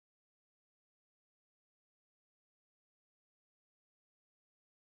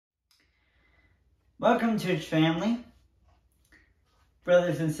Welcome, church family.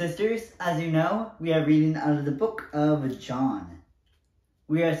 Brothers and sisters, as you know, we are reading out of the book of John.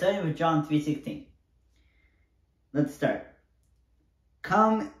 We are starting with John 3:16. Let's start.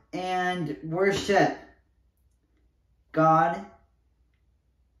 Come and worship God,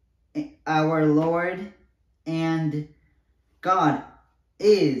 our Lord, and God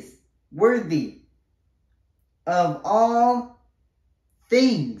is worthy of all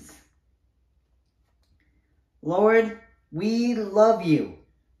things. Lord, we love you.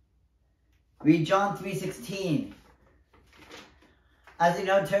 Read John 3:16. As you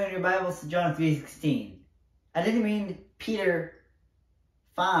know, turn your Bibles to John 3:16. I didn't mean Peter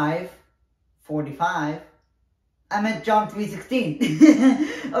 5:45. I meant John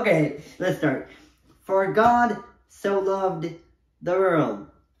 3:16. Okay, let's start. For God so loved the world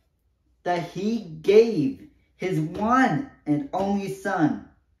that he gave his one and only Son,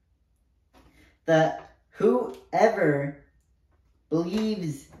 that whoever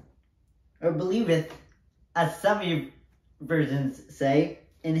believes or believeth, as some of your versions say,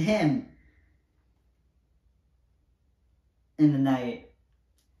 in him, in the night,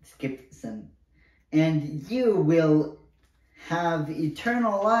 skip some, and you will have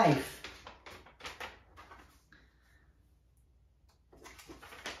eternal life.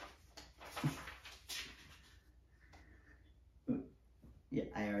 Yeah,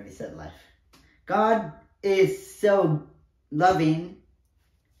 I already said life. God is so loving.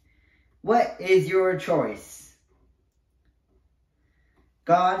 What is your choice?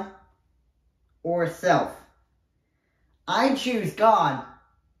 God or self? I choose God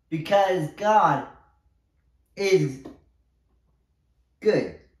because God is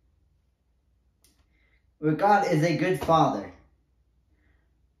good. Well, God is a good father.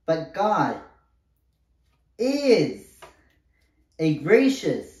 But God is a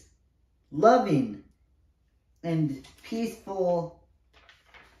gracious, loving, and peaceful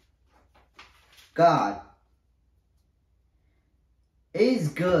God. Is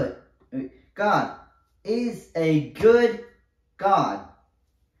good. God is a good God.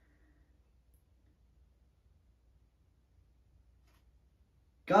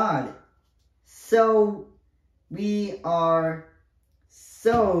 God. So we are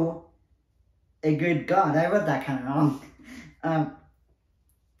so a good God. I wrote that kind of wrong.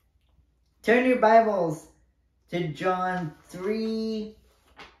 Turn your Bibles to John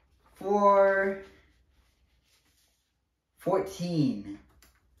 3:14.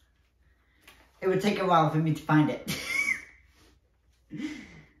 It would take a while for me to find it.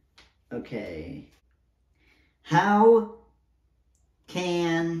 Okay. How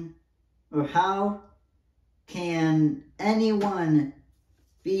can anyone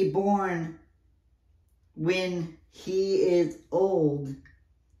be born when he is old?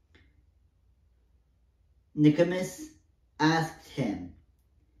 Nicodemus asked him.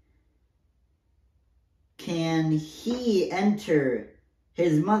 Can he enter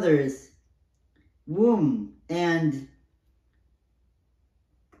his mother's womb and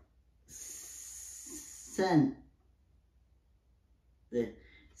send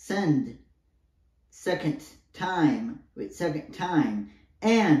second time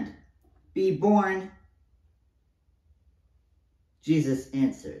and be born? Jesus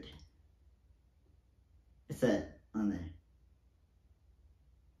answered. It said on there.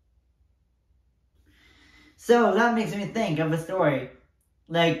 So that makes me think of a story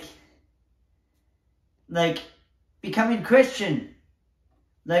like becoming Christian.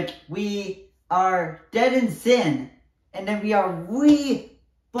 Like we are dead in sin and then we are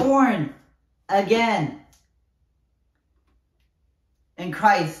reborn again in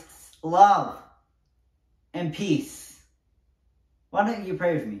Christ's love and peace. Why don't you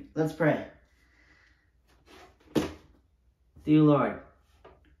pray with me? Let's pray. Dear Lord,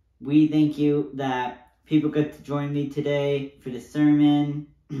 we thank you that people get to join me today for the sermon.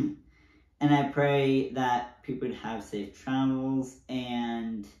 And I pray that people would have safe travels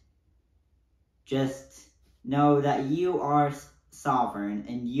and just know that you are sovereign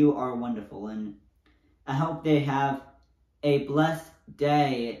and you are wonderful. And I hope they have a blessed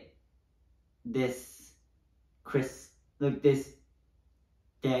day this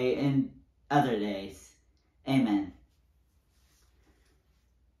day and other days. Amen.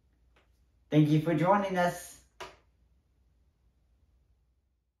 Thank you for joining us.